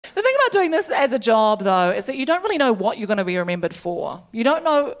about doing this as a job, though, is that you don't really know what you're going to be remembered for. You don't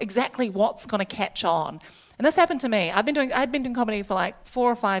know exactly what's going to catch on. And this happened to me. I'd been doing comedy for like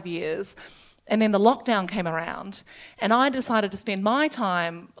 4 or 5 years, and then the lockdown came around, and I decided to spend my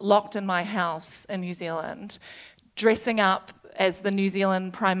time locked in my house in New Zealand, dressing up as the New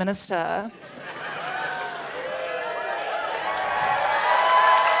Zealand Prime Minister.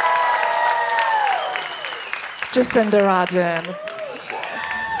 Jacinda Ardern.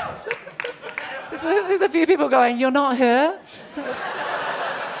 There's a few people going, "You're not her?"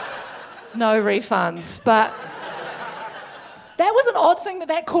 No refunds, but that was an odd thing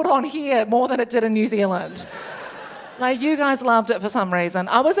that caught on here more than it did in New Zealand. Like, you guys loved it for some reason.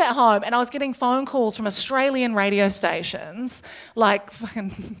 I was at home and I was getting phone calls from Australian radio stations, like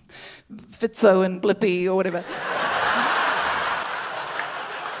fucking Fitzo and Blippy or whatever.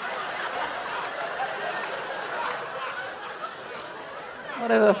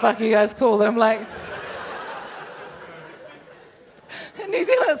 Whatever the fuck you guys call them, like. In New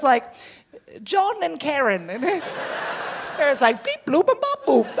Zealand, it's like John and Karen. And it's like beep, bloop, and bop,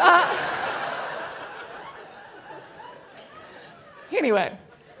 boop. Anyway,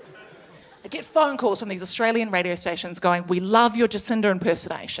 I get phone calls from these Australian radio stations going, "We love your Jacinda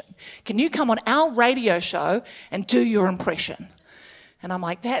impersonation. Can you come on our radio show and do your impression?" And I'm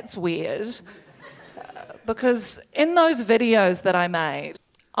like, that's weird. Because in those videos that I made,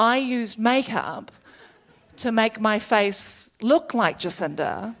 I used makeup to make my face look like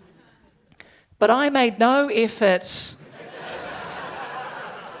Jacinda, but I made no effort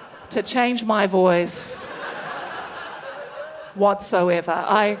to change my voice whatsoever.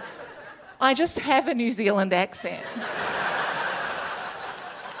 I just have a New Zealand accent.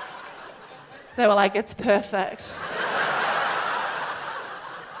 They were like, "It's perfect."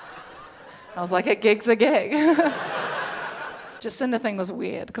 I was like, "A gig's a gig." Jacinda thing was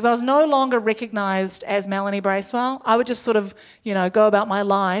weird because I was no longer recognised as Melanie Bracewell. I would just sort of, go about my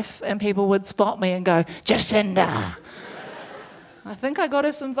life and people would spot me and go, "Jacinda." I think I got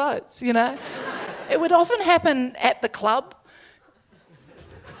her some votes, It would often happen at the club.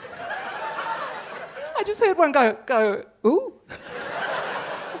 I just heard one go, "Ooh."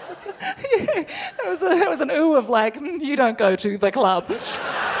 Yeah, it was an ooh of like, "You don't go to the club."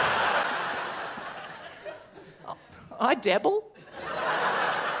 I dabble.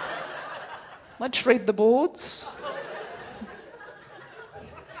 I'd shred the boards.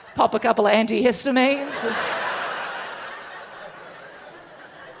 Pop a couple of antihistamines.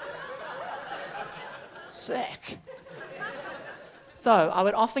 Sick. So I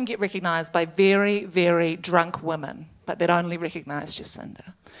would often get recognised by very, very drunk women, but they'd only recognise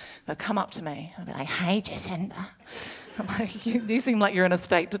Jacinda. They'd come up to me and be like, "Hey, Jacinda." I'm like, you seem like you're in a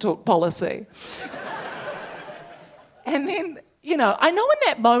state to talk policy. And then, I know in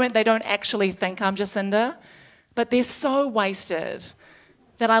that moment they don't actually think I'm Jacinda, but they're so wasted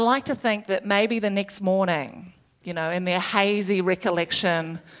that I like to think that maybe the next morning, in their hazy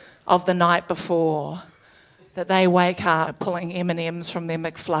recollection of the night before, that they wake up pulling M&Ms from their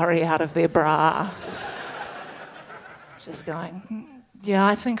McFlurry out of their bra, just going, "Yeah,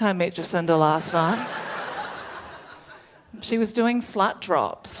 I think I met Jacinda last night. She was doing slut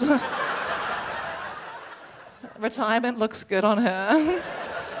drops. Retirement looks good on her."